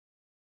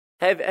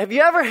Have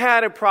you ever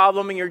had a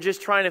problem and you're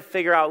just trying to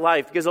figure out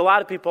life? Because a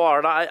lot of people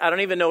are. I don't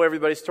even know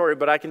everybody's story,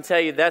 but I can tell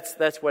you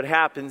that's what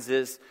happens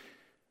is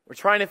we're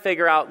trying to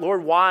figure out,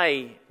 Lord,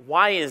 why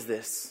is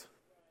this?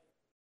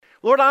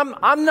 Lord,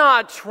 I'm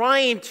not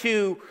trying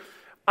to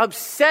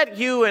upset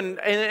you,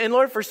 and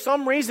Lord, for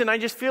some reason, I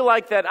just feel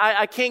like that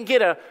I can't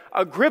get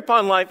a grip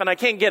on life, and I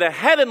can't get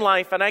ahead in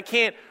life, and I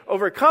can't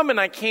overcome,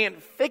 and I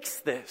can't fix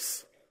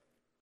this.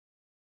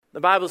 The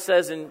Bible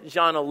says in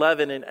John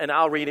 11, and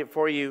I'll read it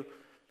for you,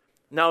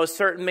 now a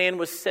certain man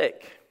was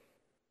sick.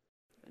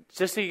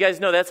 Just so you guys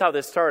know, that's how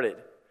this started.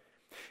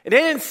 It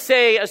didn't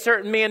say a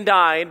certain man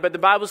died, but the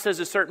Bible says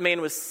a certain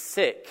man was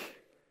sick.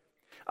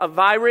 A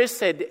virus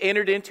had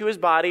entered into his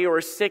body, or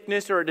a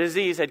sickness or a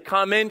disease had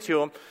come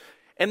into him.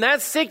 And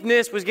that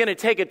sickness was going to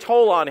take a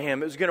toll on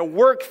him. It was going to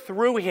work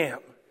through him.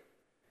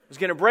 It was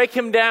going to break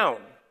him down,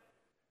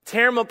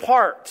 tear him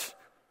apart.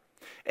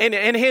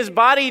 And his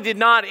body did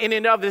not, in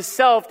and of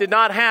itself, did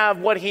not have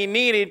what he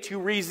needed to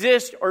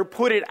resist or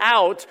put it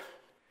out.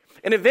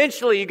 And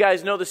eventually, you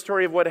guys know the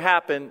story of what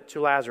happened to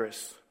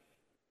Lazarus.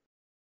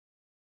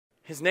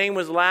 His name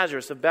was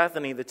Lazarus of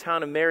Bethany, the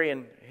town of Mary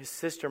and his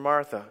sister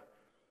Martha.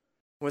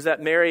 It was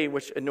that Mary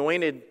which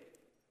anointed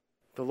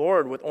the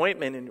Lord with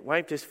ointment and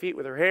wiped his feet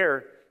with her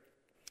hair.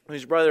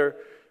 His brother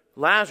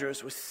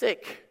Lazarus was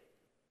sick.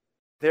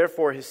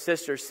 Therefore his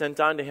sister sent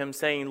unto him,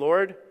 saying,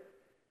 Lord,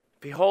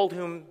 behold,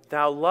 whom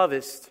thou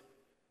lovest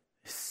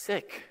is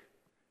sick.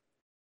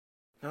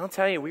 Now I'll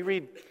tell you,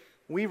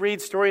 we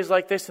read stories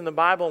like this in the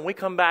Bible, and we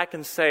come back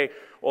and say,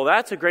 well,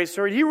 that's a great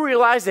story. You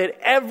realize that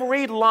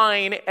every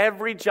line,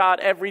 every jot,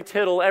 every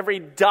tittle, every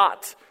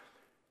dot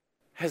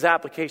has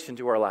application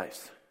to our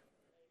lives.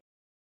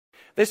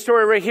 This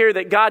story right here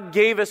that God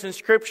gave us in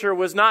Scripture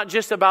was not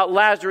just about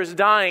Lazarus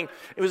dying.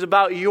 It was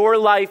about your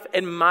life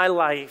and my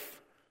life.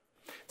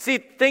 See,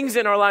 things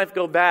in our life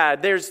go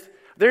bad. There's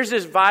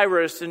this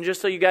virus, and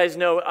just so you guys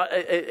know,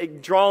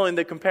 drawing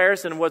the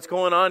comparison of what's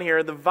going on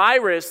here, the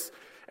virus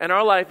in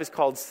our life is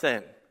called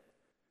sin.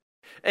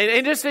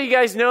 And just so you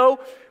guys know,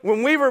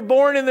 when we were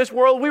born in this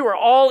world, we were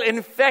all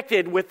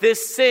infected with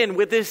this sin,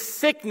 with this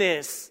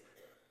sickness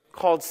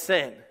called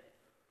sin.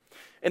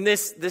 And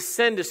this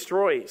sin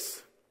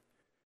destroys.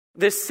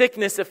 This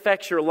sickness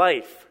affects your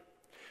life.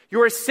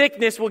 Your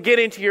sickness will get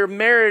into your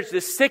marriage.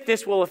 This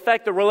sickness will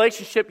affect the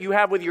relationship you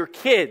have with your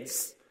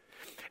kids.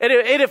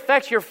 It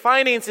affects your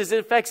finances. It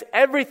affects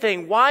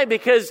everything. Why?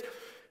 Because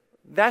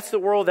that's the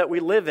world that we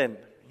live in.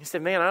 You say,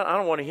 man, I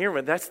don't want to hear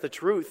it. That's the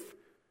truth.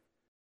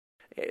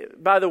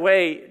 By the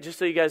way, just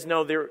so you guys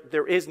know,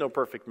 there is no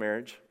perfect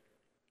marriage.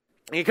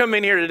 You come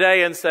in here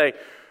today and say,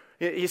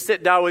 you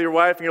sit down with your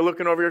wife and you're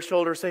looking over your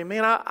shoulder saying,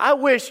 man, I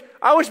wish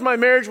my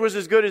marriage was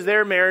as good as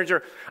their marriage,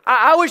 or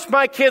I wish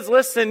my kids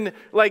listened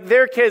like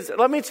their kids.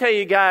 Let me tell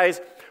you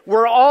guys,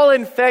 we're all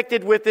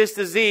infected with this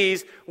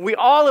disease. We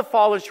all have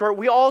fallen short.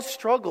 We all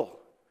struggle.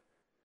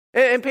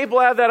 And people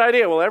have that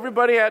idea, well,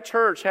 everybody at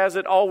church has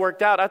it all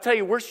worked out. I tell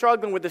you, we're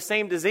struggling with the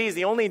same disease.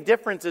 The only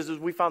difference is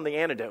we found the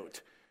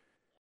antidote.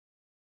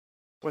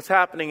 What's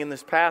happening in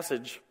this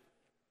passage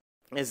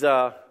is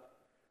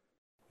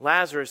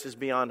Lazarus is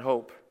beyond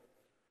hope.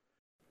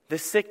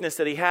 This sickness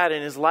that he had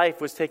in his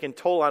life was taking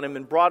toll on him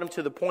and brought him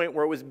to the point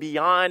where it was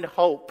beyond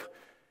hope.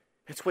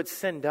 It's what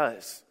sin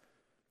does.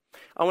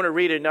 I want to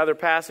read another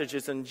passage.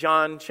 It's in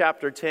John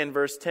chapter 10,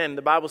 verse 10.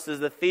 The Bible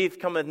says, the thief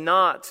cometh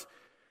not,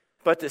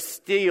 but to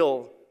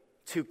steal,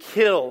 to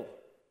kill,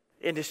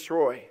 and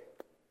destroy.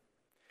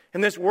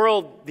 In this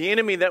world, the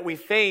enemy that we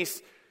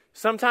face,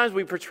 sometimes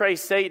we portray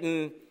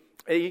Satan.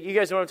 You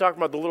guys know what I'm talking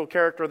about? The little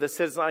character that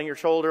sits on your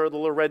shoulder, the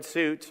little red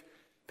suit,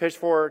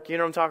 pitchfork. You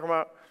know what I'm talking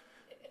about?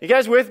 You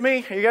guys with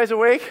me? Are you guys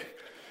awake?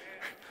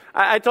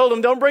 I told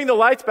them, don't bring the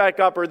lights back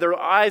up or their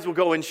eyes will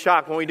go in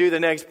shock when we do the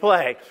next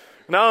play.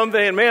 Now I'm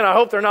thinking, man, I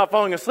hope they're not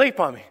falling asleep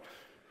on me.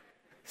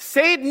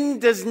 Satan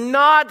does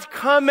not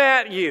come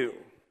at you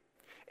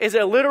as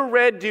a little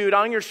red dude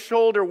on your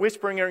shoulder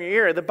whispering in your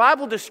ear. The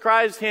Bible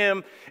describes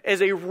him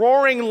as a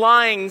roaring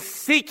lion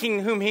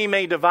seeking whom he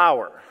may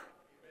devour.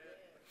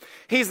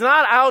 He's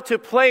not out to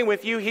play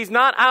with you. He's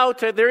not out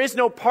to, there is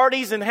no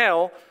parties in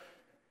hell.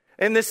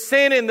 And the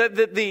sin and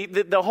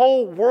the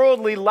whole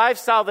worldly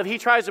lifestyle that he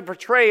tries to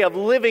portray of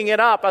living it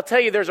up, I'll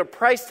tell you, there's a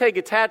price tag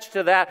attached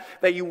to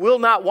that you will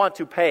not want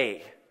to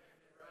pay.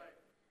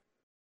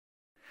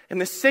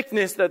 And the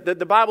sickness that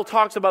the Bible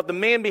talks about, the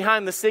man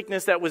behind the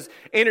sickness that was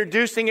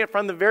introducing it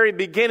from the very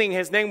beginning,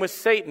 his name was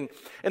Satan.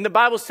 And the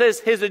Bible says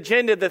his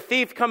agenda, the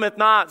thief cometh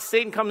not,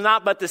 Satan comes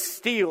not but to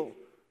steal.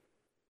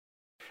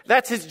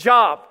 That's his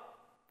job.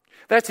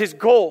 That's his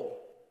goal.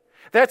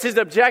 That's his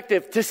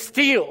objective, to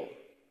steal.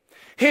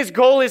 His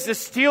goal is to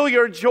steal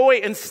your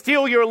joy and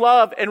steal your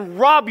love and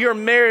rob your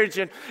marriage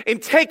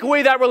and take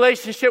away that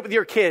relationship with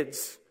your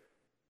kids.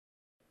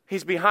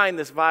 He's behind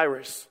this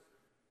virus.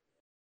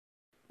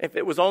 If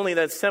it was only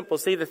that simple.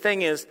 See, the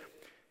thing is,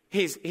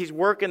 he's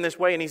working this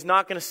way and he's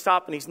not going to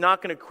stop and he's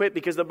not going to quit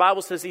because the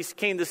Bible says he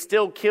came to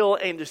steal, kill,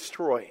 and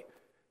destroy.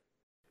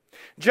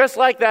 Just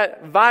like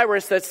that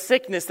virus, that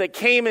sickness that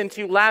came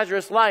into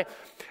Lazarus' life,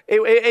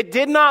 It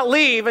did not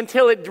leave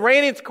until it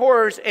ran its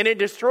course and it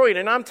destroyed.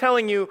 And I'm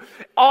telling you,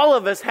 all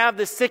of us have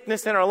this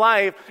sickness in our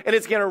life, and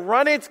it's going to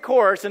run its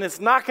course, and it's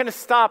not going to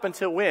stop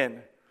until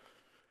when?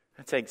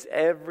 It takes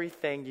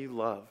everything you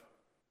love.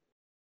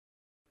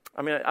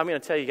 I'm going to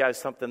tell you guys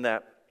something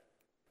that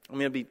I'm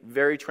going to be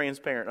very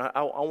transparent.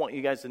 I want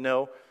you guys to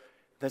know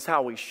that's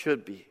how we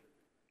should be.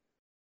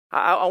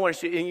 I want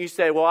to, and you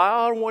say, well,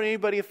 I don't want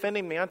anybody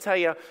offending me. I'll tell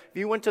you, if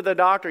you went to the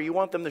doctor, you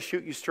want them to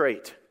shoot you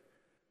straight.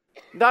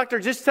 Doctor,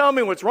 just tell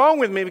me what's wrong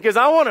with me because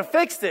I want to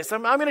fix this.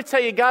 I'm going to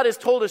tell you, God has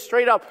told us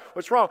straight up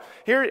what's wrong.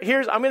 I'm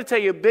going to tell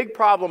you a big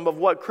problem of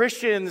what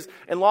Christians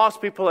and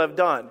lost people have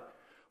done.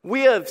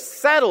 We have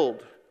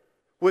settled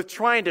with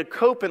trying to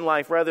cope in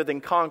life rather than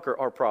conquer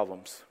our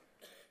problems.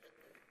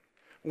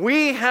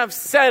 We have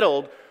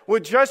settled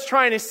with just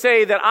trying to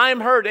say that I'm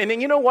hurt. And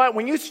then you know what?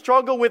 When you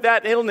struggle with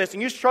that illness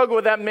and you struggle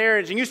with that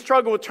marriage and you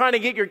struggle with trying to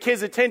get your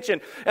kids'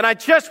 attention and I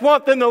just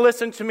want them to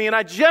listen to me and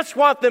I just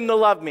want them to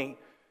love me.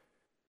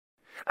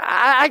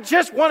 I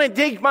just want to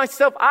dig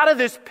myself out of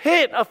this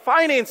pit of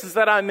finances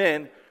that I'm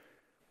in.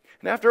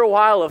 And after a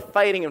while of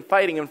fighting, you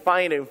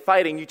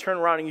turn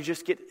around and you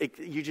just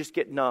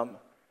get numb.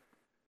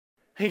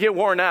 You get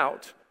worn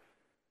out.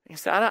 You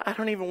say, I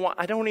don't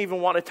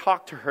even want to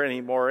talk to her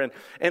anymore.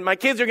 And my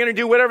kids are going to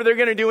do whatever they're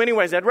going to do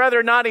anyways. I'd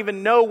rather not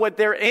even know what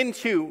they're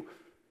into.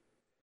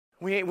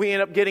 We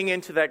end up getting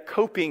into that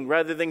coping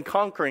rather than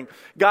conquering.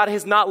 God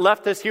has not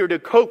left us here to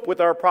cope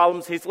with our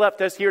problems. He's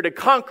left us here to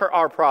conquer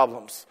our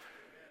problems.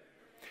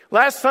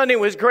 Last Sunday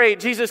was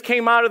great. Jesus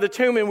came out of the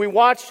tomb and we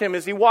watched him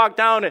as he walked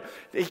down and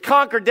he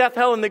conquered death,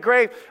 hell, and the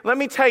grave. Let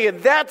me tell you,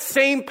 that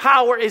same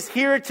power is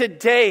here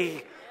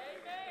today.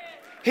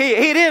 He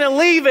didn't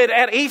leave it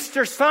at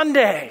Easter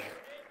Sunday.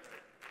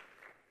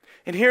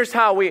 And here's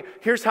how we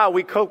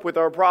cope with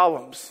our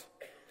problems.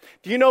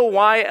 Do you know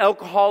why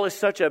alcohol is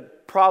such a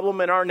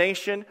problem in our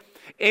nation,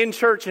 in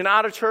church and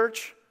out of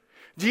church?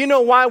 Do you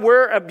know why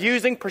we're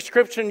abusing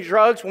prescription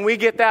drugs when we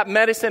get that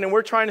medicine and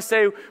we're trying to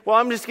say, well,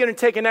 I'm just going to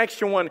take an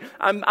extra one.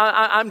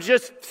 I'm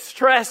just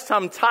stressed.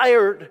 I'm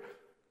tired.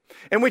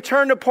 And we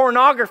turn to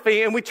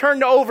pornography and we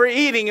turn to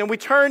overeating and we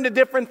turn to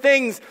different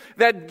things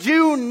that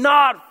do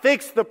not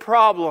fix the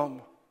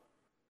problem.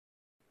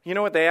 You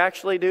know what they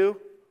actually do?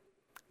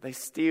 They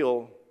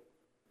steal,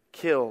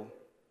 kill,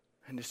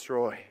 and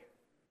destroy.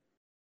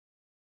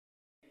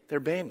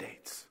 They're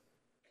Band-Aids.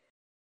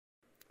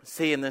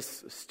 See, in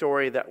this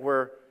story that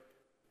we're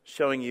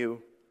showing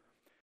you,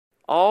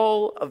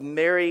 all of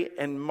Mary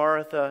and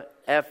Martha's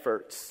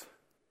efforts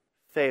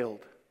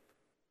failed.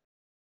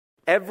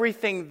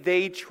 Everything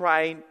they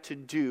tried to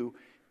do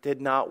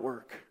did not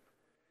work.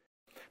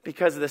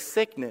 Because the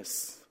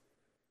sickness,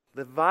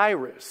 the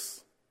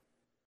virus,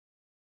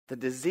 the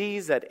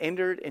disease that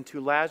entered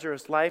into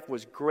Lazarus' life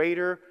was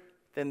greater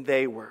than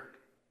they were.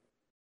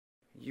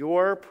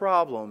 Your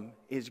problem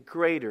is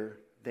greater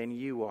than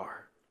you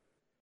are.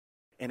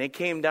 And it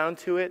came down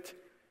to it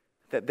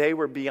that they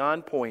were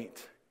beyond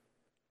point.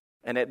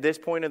 And at this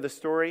point of the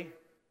story,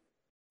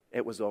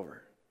 it was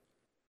over.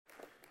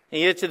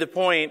 And you get to the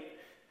point,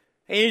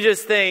 and you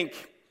just think,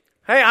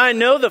 hey, I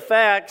know the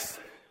facts.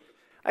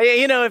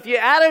 If you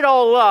add it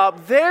all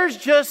up, there's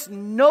just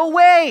no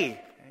way.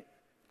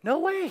 No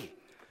way.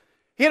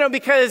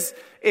 Because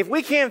if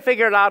we can't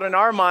figure it out in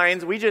our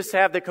minds, we just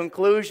have the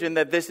conclusion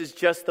that this is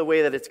just the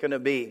way that it's going to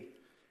be.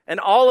 And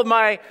all of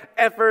my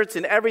efforts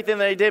and everything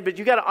that I did, but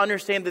you got to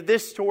understand that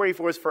this story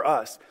was for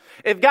us.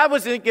 If God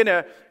was going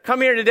to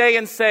come here today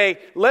and say,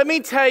 let me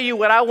tell you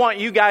what I want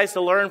you guys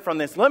to learn from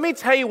this. Let me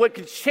tell you what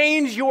could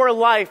change your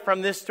life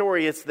from this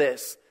story. It's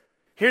this.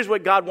 Here's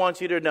what God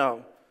wants you to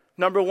know.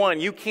 Number one,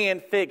 you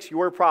can't fix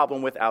your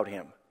problem without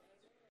him.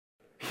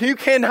 You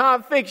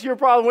cannot fix your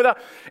problem without.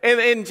 And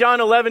in John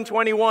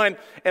 11:21,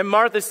 and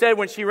Martha said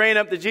when she ran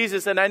up to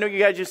Jesus, and I know you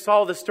guys just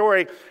saw the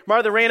story,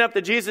 Martha ran up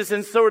to Jesus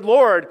and said,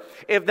 Lord,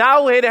 if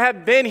thou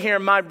had been here,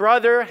 my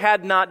brother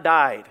had not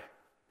died.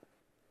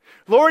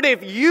 Lord,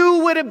 if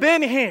you would have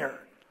been here,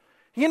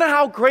 you know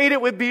how great it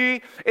would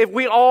be if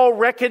we all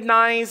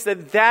recognize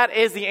that that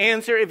is the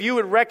answer, if you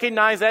would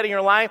recognize that in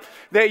your life,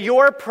 that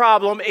your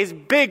problem is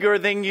bigger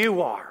than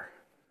you are.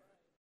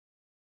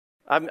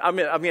 I'm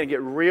going to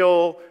get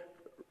real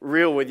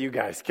with you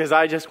guys, because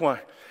I just want,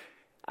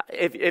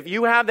 if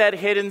you have that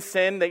hidden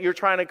sin that you're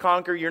trying to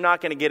conquer, you're not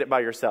going to get it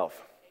by yourself.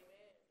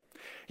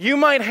 You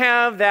might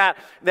have that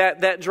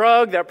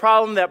drug, that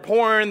problem, that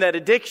porn, that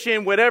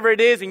addiction, whatever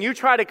it is, and you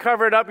try to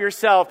cover it up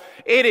yourself.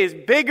 It is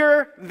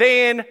bigger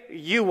than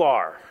you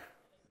are.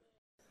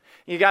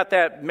 You got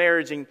that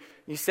marriage and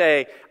you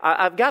say,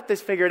 I've got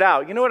this figured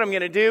out. You know what I'm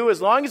going to do?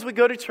 As long as we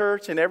go to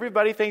church and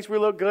everybody thinks we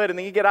look good, and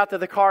then you get out to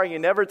the car and you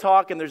never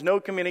talk and there's no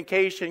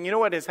communication, you know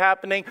what is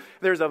happening?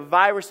 There's a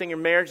virus in your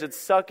marriage that's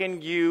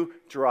sucking you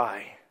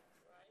dry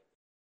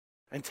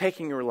and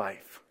taking your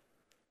life.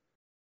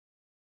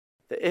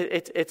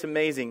 It's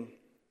amazing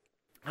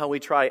how we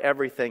try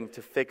everything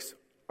to fix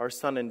our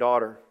son and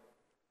daughter,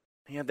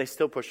 and yet they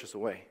still push us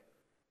away.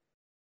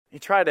 You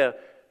try to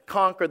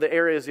conquer the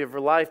areas of your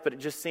life, but it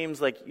just seems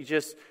like you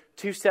just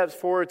 2 steps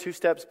forward, 2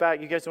 steps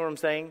back. You guys know what I'm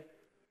saying?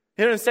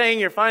 You know what I'm saying?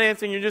 You're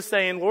financing, you're just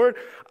saying, Lord,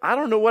 I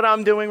don't know what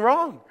I'm doing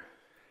wrong.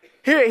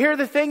 Here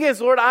the thing is,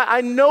 Lord,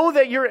 I know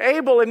that you're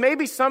able, and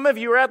maybe some of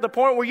you are at the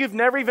point where you've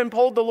never even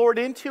pulled the Lord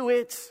into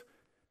it.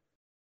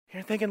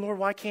 You're thinking, Lord,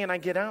 why can't I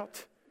get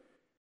out?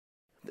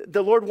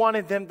 The Lord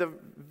wanted them to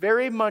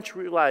very much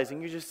realize,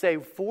 and you just say,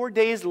 4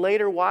 days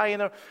later, why?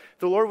 And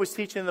the Lord was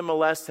teaching them a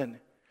lesson.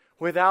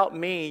 Without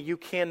me, you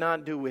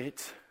cannot do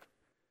it.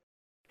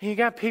 And you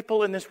got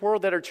people in this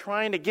world that are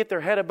trying to get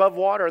their head above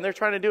water, and they're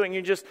trying to do it, and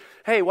you just,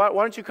 hey, why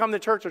don't you come to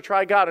church or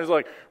try God? And it's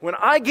like, when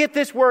I get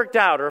this worked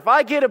out, or if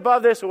I get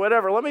above this or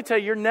whatever, let me tell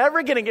you, you're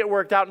never going to get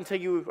worked out until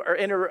you are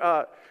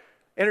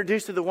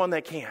introduced to the one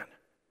that can.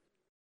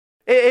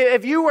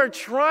 If you are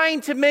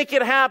trying to make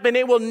it happen,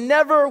 it will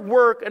never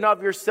work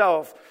of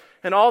yourself.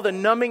 And all the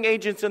numbing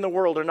agents in the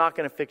world are not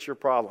going to fix your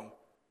problem.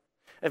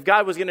 If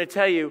God was going to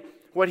tell you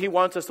what he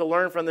wants us to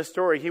learn from this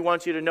story, he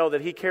wants you to know that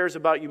he cares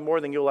about you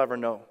more than you'll ever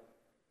know.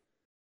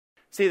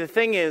 See, the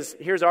thing is,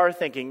 here's our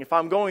thinking. If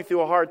I'm going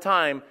through a hard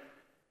time,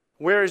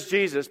 where is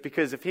Jesus?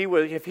 Because if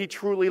he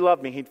truly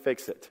loved me, he'd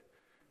fix it.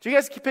 Do you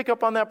guys pick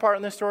up on that part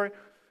in this story?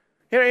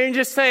 You know, you're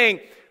just saying,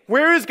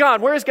 where is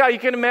God? Where is God? You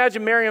can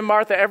imagine Mary and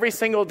Martha every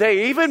single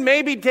day, even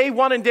maybe day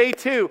 1 and day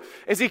 2.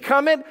 Is he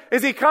coming?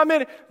 Is he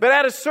coming? But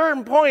at a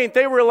certain point,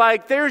 they were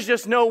like, there's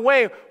just no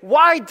way.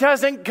 Why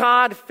doesn't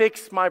God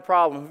fix my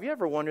problem? Have you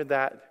ever wondered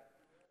that?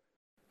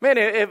 Man,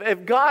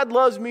 if God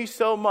loves me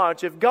so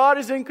much, if God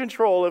is in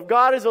control, if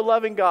God is a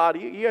loving God,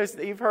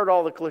 you've heard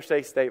all the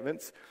cliche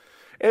statements.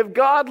 If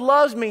God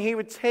loves me, he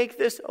would take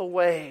this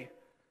away.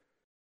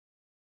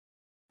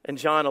 In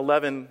John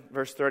 11,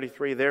 verse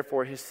 33,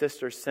 therefore his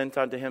sister sent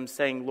unto him,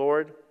 saying,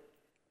 Lord,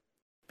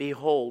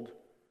 behold,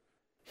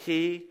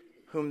 he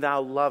whom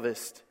thou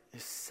lovest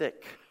is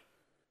sick.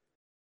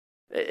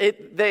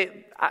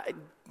 They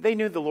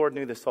knew the Lord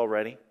knew this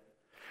already.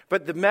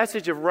 But the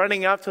message of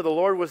running up to the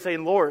Lord was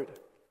saying, Lord,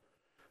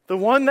 the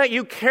one that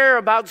you care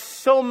about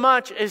so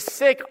much is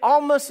sick,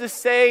 almost to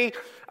say,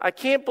 I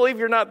can't believe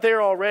you're not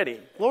there already.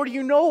 Lord,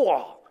 you know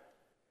all.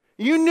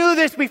 You knew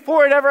this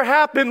before it ever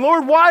happened.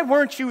 Lord, why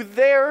weren't you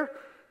there?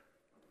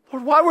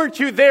 Lord, why weren't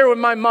you there when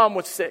my mom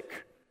was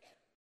sick?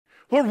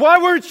 Lord, why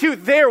weren't you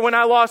there when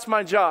I lost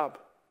my job?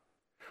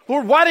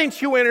 Lord, why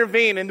didn't you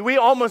intervene? And we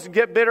almost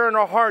get bitter in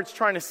our hearts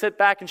trying to sit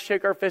back and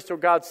shake our fist at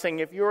God saying,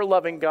 if you're a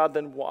loving God,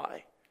 then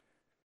why?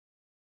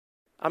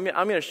 I'm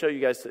going to show you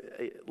guys,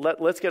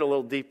 let's get a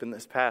little deep in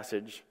this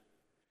passage.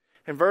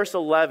 In verse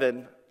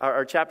 11,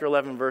 or chapter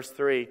 11, verse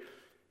 3,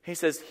 he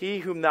says, he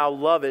whom thou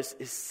lovest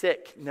is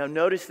sick. Now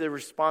notice the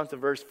response of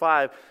verse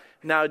 5.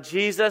 Now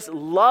Jesus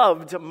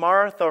loved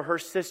Martha, her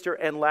sister,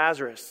 and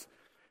Lazarus.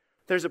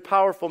 There's a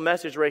powerful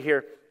message right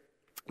here.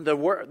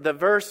 The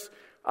verse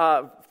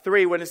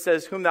 3, when it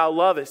says, whom thou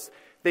lovest,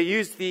 they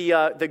used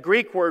the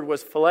Greek word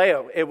was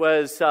phileo. It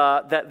was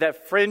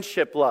that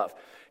friendship love.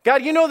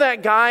 God, you know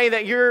that guy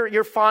that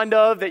you're fond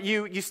of, that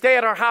you stay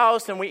at our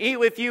house and we eat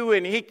with you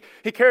and he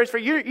cares for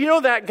you. You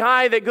know that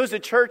guy that goes to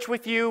church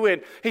with you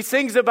and he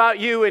sings about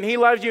you and he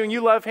loves you and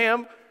you love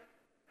him?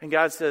 And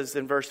God says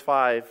in verse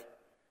 5,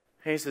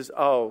 he says,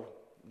 oh,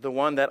 the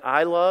one that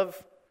I love,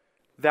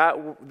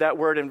 that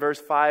word in verse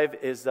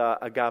 5 is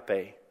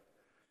agape.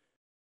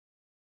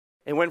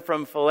 It went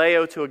from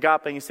phileo to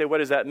agape, and you say, what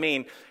does that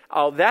mean?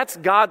 Oh, that's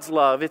God's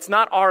love. It's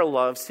not our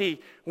love.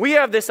 See, we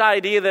have this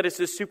idea that it's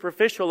a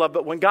superficial love,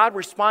 but when God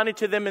responded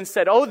to them and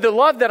said, oh, the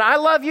love that I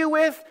love you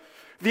with,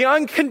 the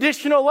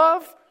unconditional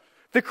love,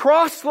 the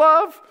cross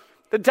love,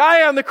 the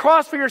die on the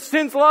cross for your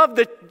sins love,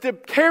 the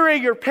carry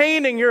your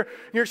pain and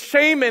your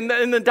shame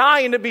and the die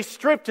and to be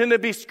stripped and to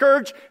be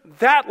scourged,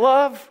 that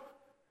love,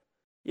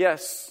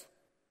 yes,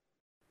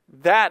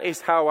 that is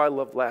how I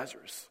love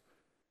Lazarus.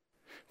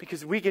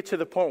 Because we get to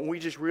the point when we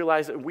just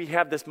realize that we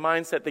have this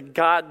mindset that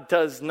God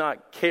does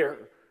not care.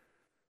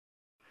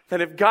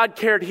 That if God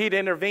cared, he'd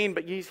intervene.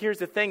 But here's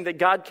the thing, that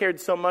God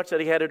cared so much that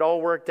he had it all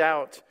worked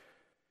out.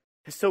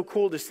 It's so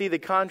cool to see the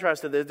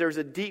contrast of this. There's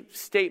a deep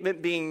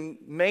statement being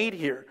made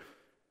here.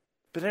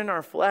 But in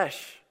our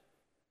flesh,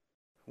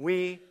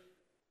 we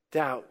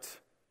doubt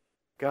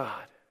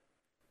God.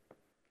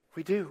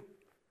 We do.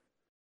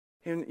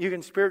 And you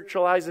can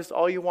spiritualize this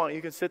all you want.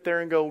 You can sit there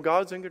and go,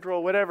 God's in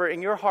control, whatever.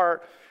 In your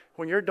heart,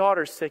 when your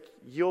daughter's sick,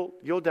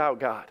 you'll doubt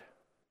God.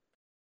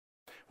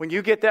 When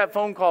you get that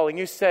phone call and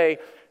you say,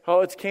 oh,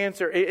 it's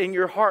cancer, in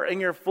your heart, in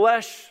your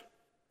flesh,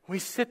 we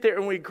sit there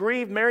and we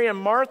grieve. Mary and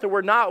Martha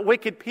were not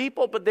wicked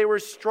people, but they were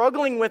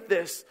struggling with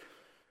this.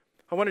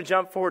 I want to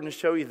jump forward and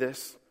show you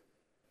this.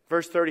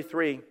 Verse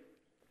 33,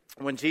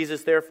 when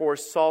Jesus therefore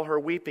saw her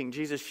weeping,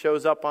 Jesus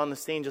shows up on the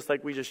scene just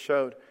like we just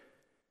showed.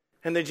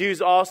 And the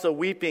Jews also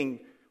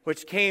weeping,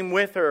 which came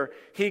with her,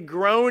 he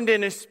groaned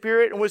in his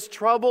spirit and was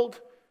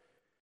troubled.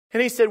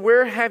 And he said,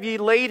 where have ye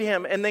laid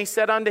him? And they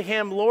said unto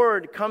him,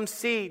 Lord, come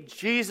see.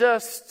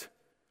 Jesus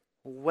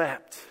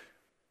wept.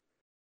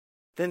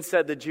 Then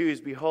said the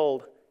Jews,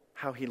 behold,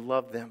 how he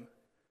loved them.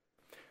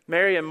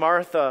 Mary and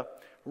Martha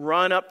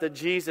run up to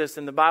Jesus,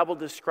 and the Bible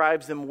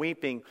describes them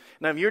weeping.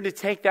 Now, if you're to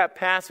take that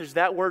passage,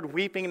 that word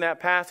weeping in that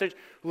passage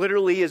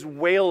literally is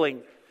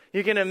wailing.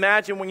 You can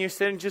imagine when you're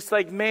sitting just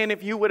like, man,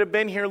 if you would have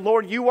been here,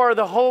 Lord, you are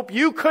the hope.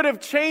 You could have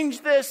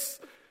changed this.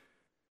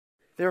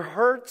 Their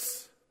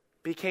hurts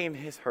became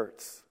his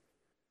hurts.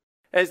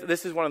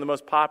 This is one of the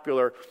most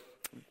popular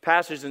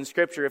passages in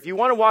Scripture. If you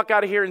want to walk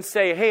out of here and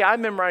say, hey, I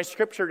memorized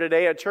Scripture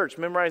today at church,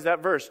 memorize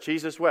that verse,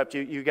 Jesus wept.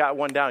 You got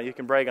one down. You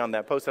can brag on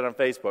that. Post it on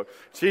Facebook.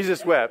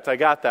 Jesus wept. I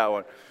got that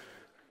one.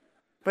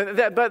 But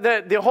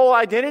the whole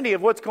identity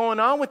of what's going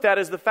on with that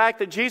is the fact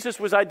that Jesus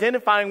was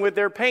identifying with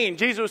their pain.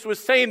 Jesus was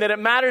saying that it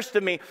matters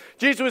to me.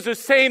 Jesus was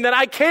saying that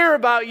I care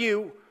about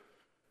you.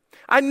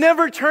 I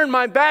never turned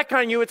my back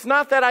on you. It's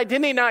not that I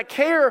did not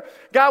care.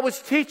 God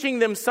was teaching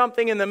them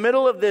something in the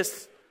middle of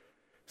this.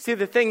 See,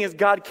 the thing is,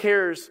 God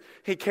cares.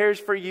 He cares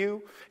for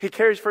you. He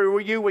cares for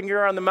you when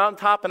you're on the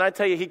mountaintop. And I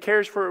tell you, he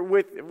cares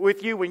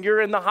with you when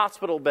you're in the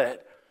hospital bed.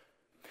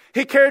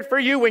 He cared for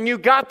you when you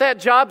got that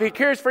job. He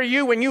cares for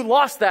you when you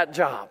lost that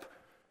job.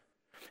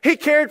 He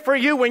cared for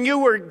you when you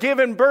were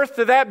giving birth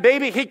to that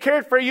baby. He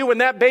cared for you when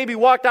that baby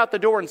walked out the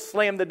door and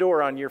slammed the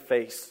door on your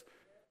face.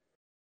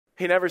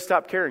 He never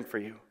stopped caring for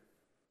you.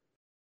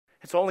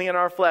 It's only in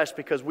our flesh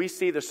because we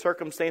see the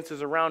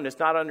circumstances around us,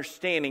 not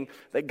understanding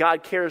that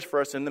God cares for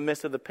us in the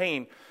midst of the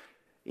pain.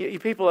 You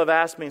people have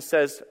asked me and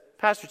says,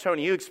 Pastor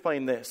Tony, you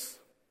explain this.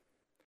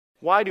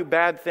 Why do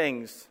bad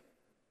things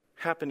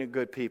happen to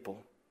good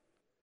people?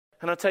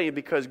 And I'll tell you,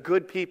 because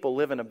good people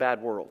live in a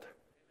bad world.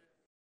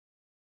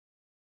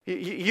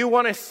 You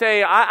want to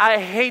say, I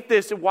hate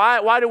this.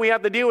 Why do we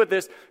have to deal with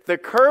this? The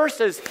curse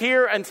is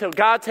here until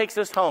God takes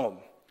us home.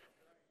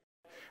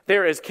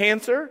 There is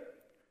cancer.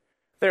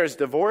 There is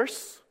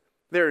divorce.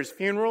 There is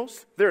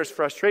funerals. There is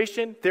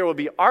frustration. There will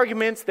be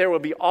arguments. There will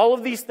be all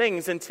of these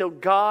things until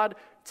God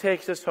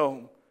takes us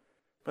home.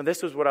 But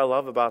this is what I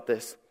love about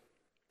this.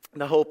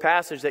 The whole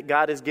passage that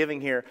God is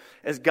giving here,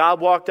 as God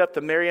walked up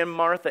to Mary and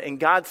Martha and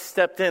God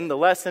stepped in, the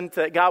lesson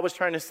that God was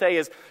trying to say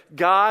is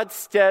God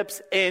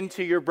steps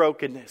into your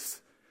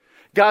brokenness.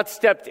 God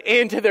stepped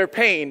into their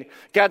pain.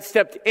 God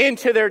stepped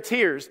into their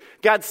tears.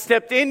 God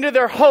stepped into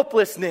their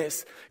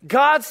hopelessness.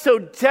 God so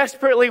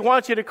desperately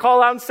wants you to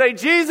call out and say,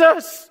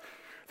 Jesus,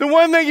 the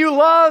one that you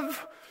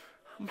love,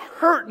 I'm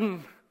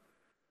hurting.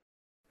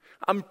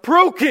 I'm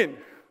broken.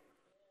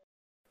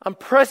 I'm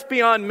pressed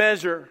beyond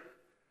measure.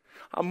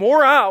 I'm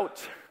wore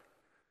out.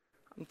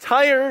 I'm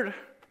tired.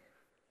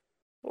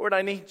 Lord,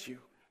 I need you.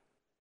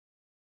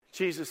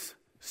 Jesus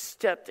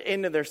stepped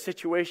into their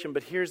situation,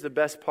 but here's the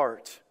best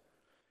part.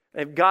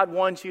 If God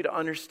wants you to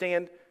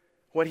understand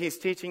what he's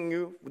teaching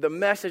you, the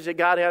message that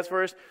God has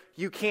for us,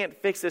 you can't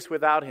fix this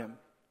without him.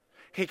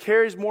 He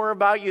cares more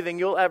about you than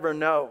you'll ever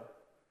know.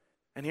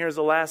 And here's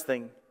the last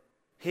thing.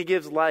 He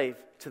gives life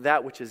to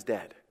that which is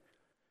dead.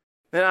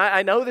 And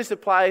I know this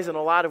applies in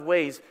a lot of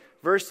ways.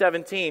 Verse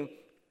 17,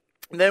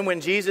 then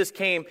when Jesus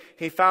came,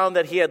 he found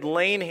that he had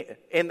lain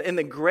in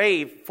the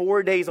grave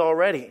 4 days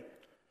already.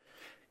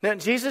 Now,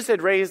 Jesus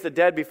had raised the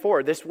dead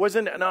before. This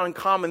wasn't an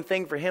uncommon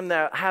thing for him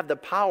to have the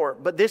power,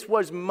 but this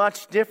was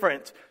much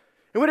different.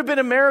 It would have been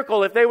a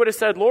miracle if they would have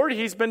said, Lord,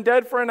 he's been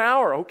dead for an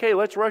hour. Okay,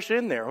 let's rush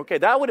in there. Okay,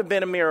 that would have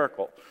been a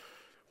miracle.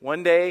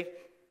 1 day,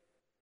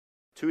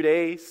 2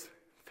 days,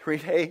 3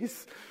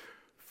 days,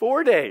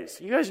 4 days.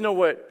 You guys know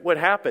what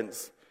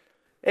happens.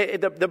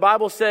 The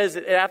Bible says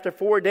that after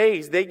 4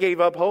 days, they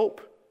gave up hope.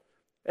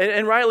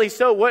 And rightly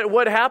so.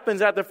 What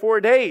happens after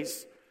 4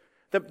 days?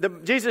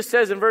 Jesus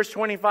says in verse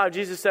 25,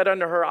 Jesus said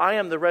unto her, I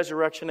am the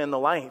resurrection and the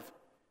life.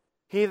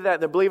 He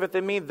that believeth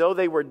in me, though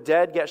they were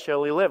dead, yet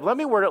shall he live. Let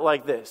me word it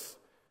like this.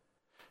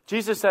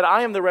 Jesus said,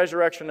 I am the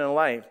resurrection and the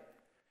life.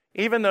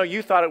 Even though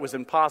you thought it was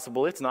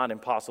impossible, it's not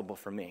impossible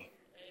for me.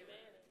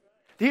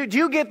 Do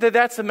you get that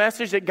that's the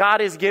message that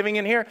God is giving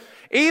in here?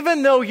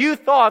 Even though you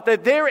thought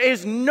that there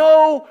is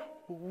no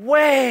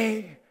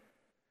way,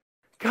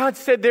 God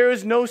said there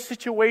is no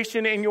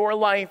situation in your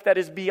life that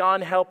is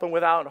beyond help and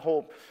without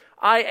hope.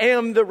 I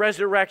am the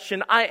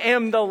resurrection. I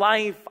am the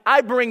life.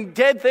 I bring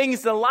dead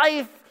things to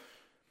life.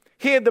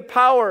 He had the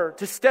power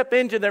to step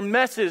into their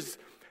messes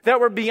that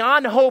were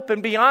beyond hope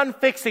and beyond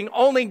fixing.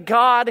 Only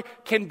God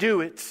can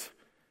do it.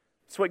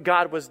 That's what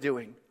God was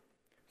doing.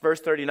 Verse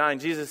 39,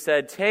 Jesus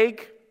said,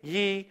 take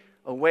ye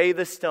away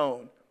the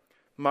stone.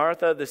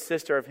 Martha, the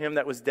sister of him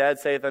that was dead,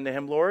 saith unto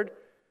him, Lord,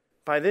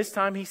 by this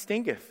time he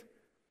stinketh.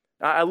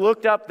 I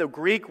looked up the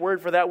Greek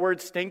word for that word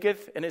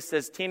stinketh, and it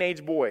says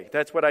teenage boy.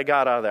 That's what I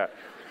got out of that.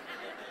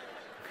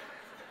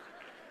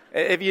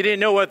 If you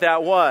didn't know what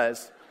that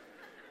was,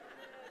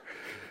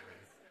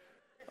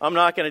 I'm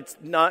not going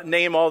to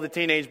name all the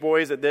teenage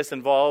boys that this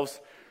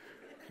involves,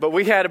 but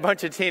we had a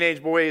bunch of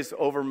teenage boys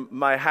over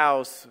my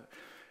house,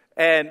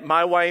 and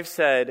my wife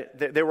said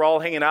that they were all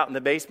hanging out in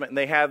the basement, and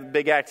they had a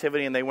big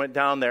activity, and they went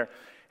down there.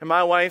 And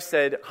my wife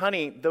said,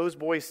 honey, those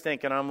boys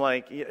stink. And I'm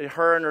like,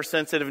 her and her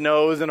sensitive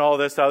nose and all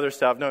this other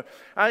stuff. No,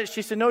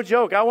 she said, no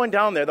joke. I went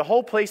down there. The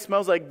whole place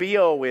smells like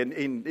BO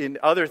and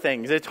other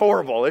things. It's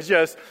horrible. It's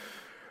just...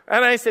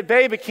 And I said,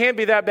 babe, it can't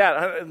be that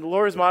bad. The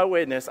Lord is my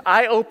witness.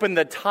 I opened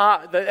at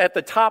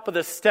the top of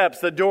the steps,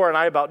 the door, and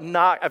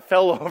I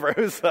fell over.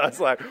 I was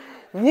like,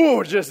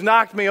 whoo, just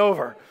knocked me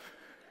over.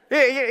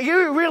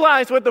 You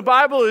realize what the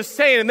Bible is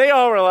saying, and they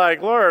all were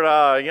like, Lord,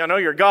 I know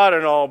you're God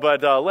and all,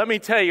 but let me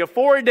tell you,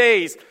 4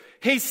 days,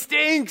 he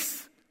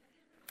stinks.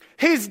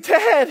 He's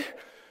dead.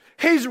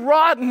 He's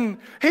rotten.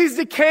 He's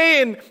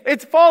decaying.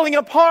 It's falling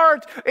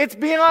apart. It's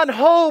beyond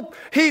hope.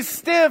 He's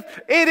stiff.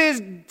 It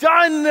is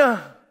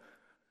done.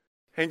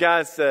 And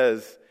God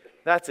says,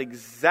 that's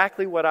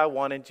exactly what I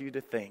wanted you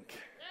to think.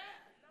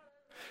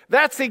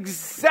 That's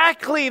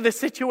exactly the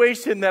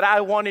situation that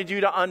I wanted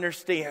you to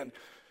understand.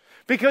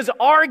 Because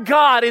our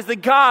God is the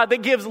God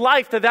that gives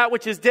life to that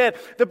which is dead.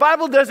 The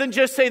Bible doesn't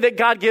just say that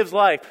God gives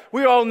life.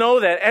 We all know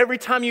that. Every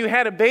time you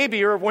had a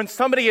baby or when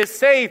somebody is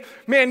saved,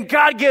 man,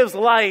 God gives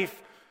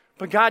life.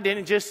 But God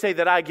didn't just say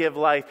that I give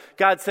life.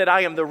 God said,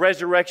 I am the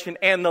resurrection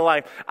and the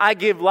life. I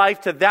give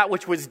life to that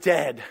which was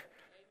dead.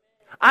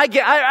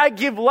 I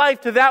give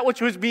life to that which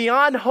was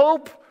beyond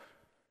hope.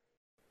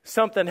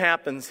 Something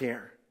happens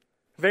here.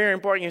 Very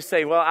important. You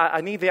say, well, I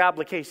need the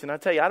application. I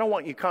tell you, I don't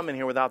want you coming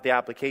here without the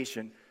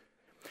application.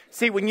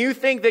 See, when you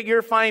think that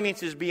your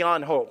finances is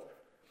beyond hope,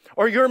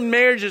 or your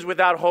marriage is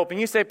without hope, and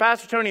you say,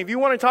 Pastor Tony, if you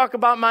want to talk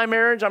about my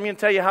marriage, I'm going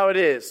to tell you how it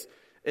is.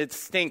 It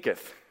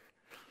stinketh.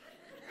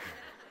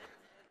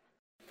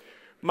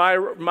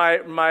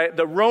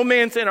 The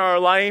romance in our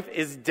life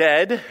is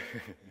dead.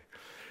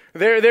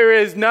 There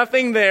is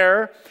nothing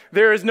there.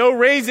 There is no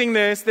raising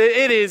this.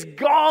 It is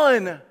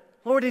gone.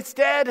 Lord, it's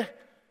dead.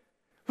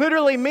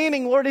 Literally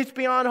meaning, Lord, it's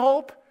beyond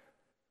hope.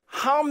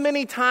 How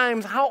many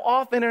times, how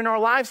often in our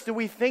lives do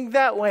we think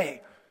that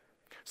way?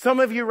 Some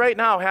of you right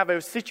now have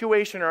a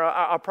situation or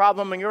a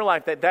problem in your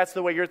life that's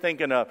the way you're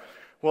thinking of.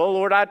 Well,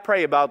 Lord, I'd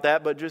pray about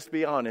that, but just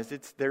be honest,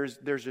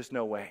 there's just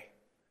no way.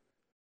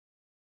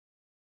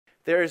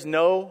 There is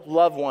no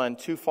loved one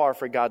too far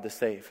for God to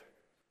save.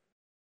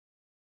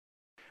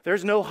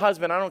 There's no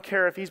husband, I don't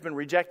care if he's been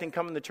rejecting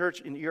coming to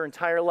church in your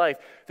entire life,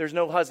 there's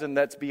no husband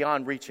that's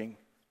beyond reaching.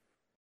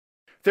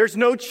 There's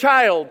no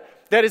child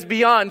that is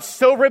beyond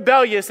so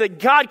rebellious that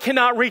God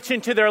cannot reach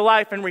into their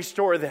life and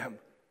restore them.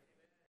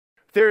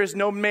 There is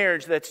no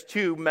marriage that's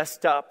too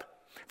messed up.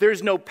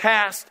 There's no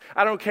past.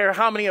 I don't care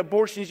how many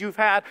abortions you've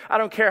had. I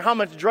don't care how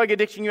much drug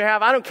addiction you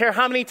have. I don't care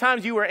how many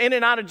times you were in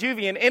and out of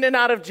juvie and in and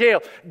out of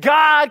jail.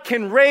 God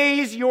can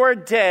raise your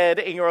dead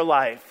in your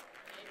life.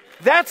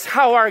 That's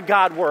how our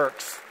God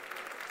works.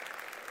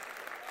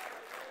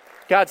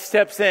 God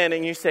steps in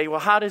and you say, well,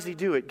 how does he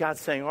do it?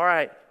 God's saying, all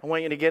right, I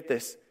want you to get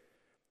this.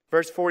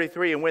 Verse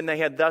 43, and when they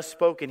had thus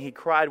spoken, he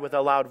cried with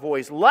a loud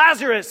voice,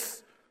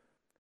 Lazarus,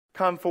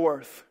 come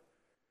forth.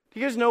 Do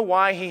you guys know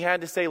why he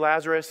had to say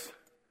Lazarus?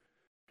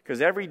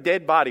 Because every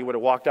dead body would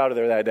have walked out of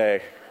there that day.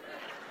 It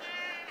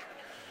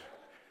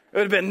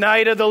would have been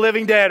Night of the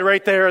Living Dead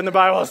right there in the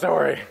Bible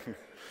story.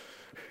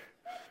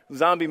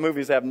 Zombie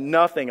movies have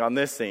nothing on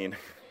this scene.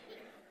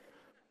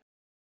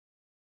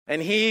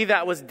 And he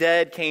that was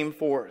dead came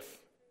forth.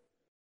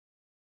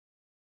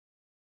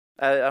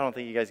 I don't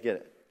think you guys get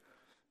it.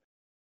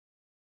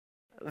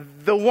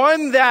 The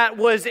one that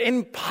was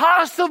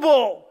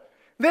impossible.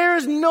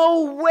 There's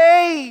no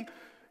way.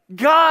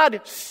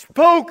 God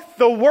spoke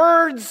the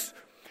words.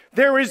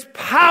 There is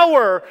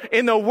power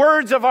in the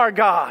words of our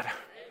God.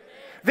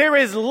 There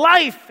is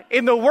life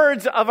in the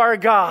words of our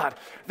God.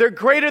 They're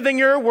greater than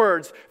your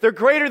words. They're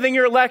greater than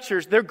your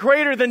lectures. They're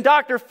greater than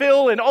Dr.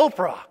 Phil and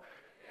Oprah.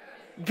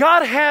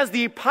 God has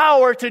the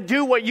power to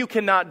do what you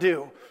cannot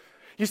do.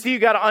 You see, you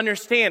got to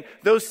understand,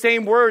 those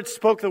same words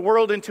spoke the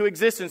world into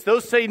existence.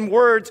 Those same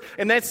words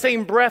and that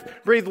same breath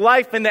breathed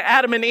life into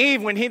Adam and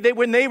Eve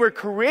when they were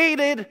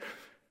created.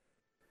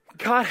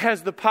 God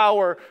has the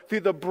power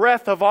through the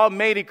breath of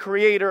Almighty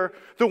Creator,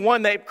 the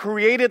one that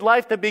created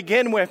life to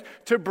begin with,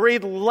 to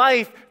breathe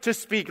life, to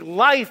speak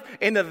life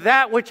into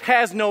that which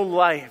has no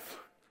life.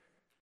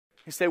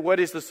 You say,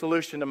 what is the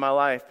solution to my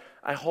life?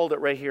 I hold it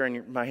right here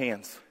in my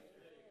hands.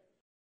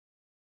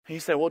 And you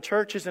say, well,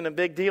 church isn't a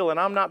big deal, and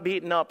I'm not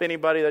beating up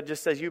anybody that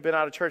just says, you've been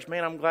out of church.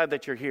 Man, I'm glad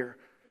that you're here.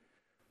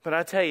 But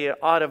I tell you,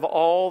 out of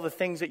all the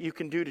things that you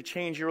can do to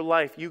change your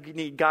life, you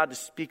need God to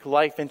speak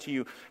life into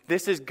you.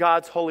 This is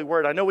God's holy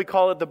word. I know we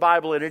call it the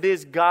Bible, and it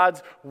is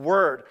God's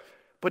word.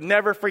 But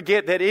never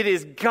forget that it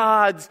is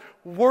God's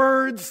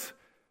words.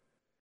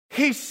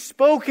 He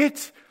spoke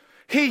it.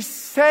 He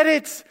said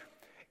it.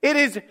 It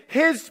is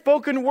His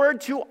spoken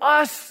word to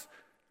us.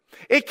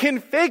 It can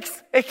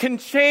fix, it can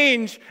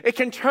change, it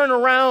can turn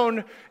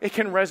around, it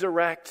can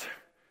resurrect.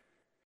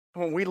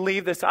 When we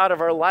leave this out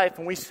of our life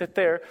and we sit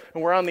there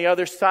and we're on the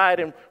other side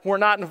and we're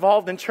not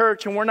involved in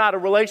church and we're not in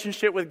a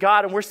relationship with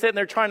God and we're sitting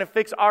there trying to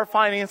fix our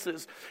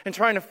finances and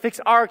trying to fix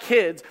our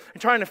kids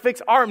and trying to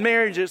fix our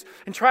marriages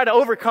and try to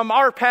overcome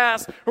our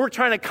past, and we're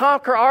trying to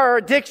conquer our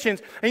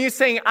addictions, and you're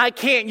saying, I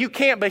can't, you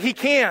can't, but He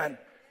can.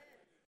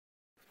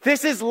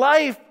 This is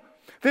life.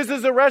 This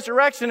is a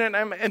resurrection.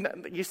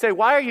 And you say,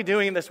 why are you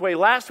doing it this way?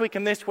 Last week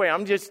and this way,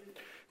 I'm just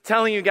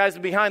telling you guys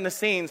behind the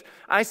scenes,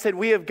 I said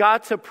we have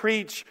got to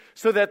preach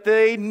so that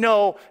they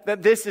know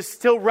that this is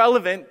still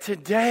relevant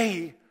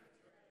today.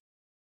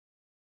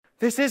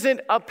 This isn't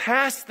a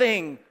past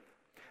thing.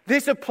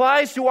 This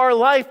applies to our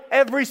life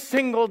every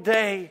single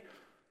day.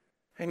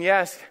 And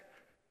yes,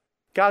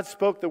 God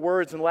spoke the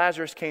words and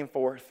Lazarus came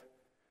forth.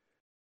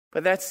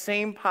 But that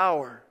same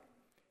power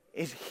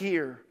is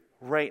here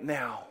right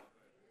now.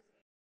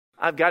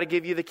 I've got to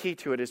give you the key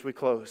to it as we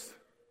close.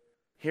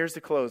 Here's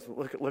the close.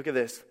 Look at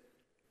this.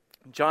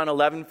 John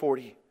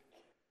 11:40.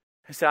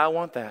 I say, I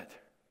want that.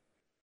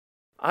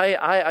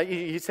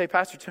 You say,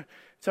 Pastor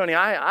Tony,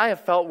 I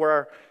have felt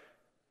where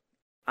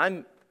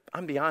I'm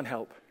beyond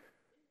help.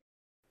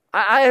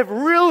 I have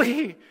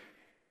really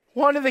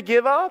wanted to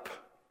give up.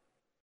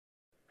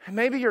 And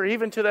maybe you're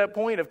even to that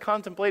point of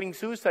contemplating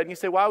suicide. And you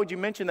say, why would you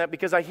mention that?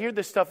 Because I hear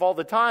this stuff all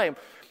the time.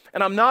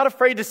 And I'm not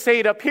afraid to say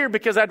it up here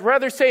because I'd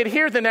rather say it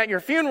here than at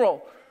your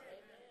funeral.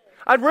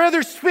 I'd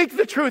rather speak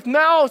the truth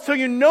now so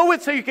you know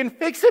it, so you can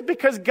fix it,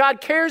 because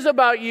God cares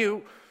about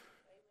you.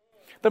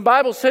 The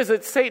Bible says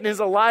that Satan is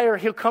a liar.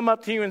 He'll come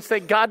up to you and say,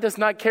 God does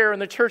not care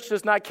and the church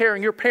does not care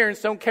and your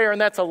parents don't care, and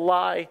that's a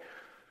lie.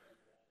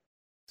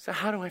 So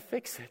how do I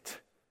fix it?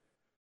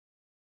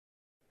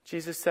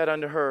 Jesus said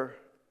unto her,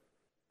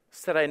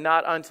 said I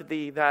not unto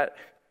thee that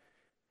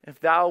if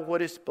thou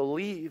wouldest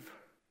believe,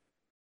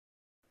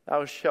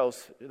 thou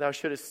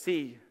shouldest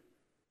see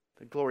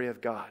the glory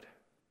of God.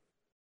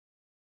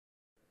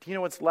 Do you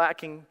know what's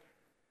lacking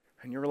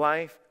in your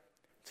life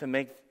to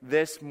make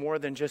this more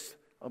than just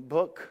a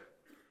book?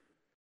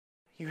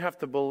 You have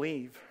to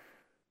believe.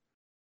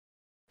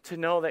 To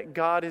know that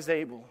God is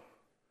able,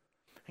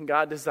 and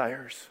God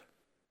desires,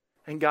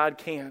 and God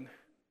can.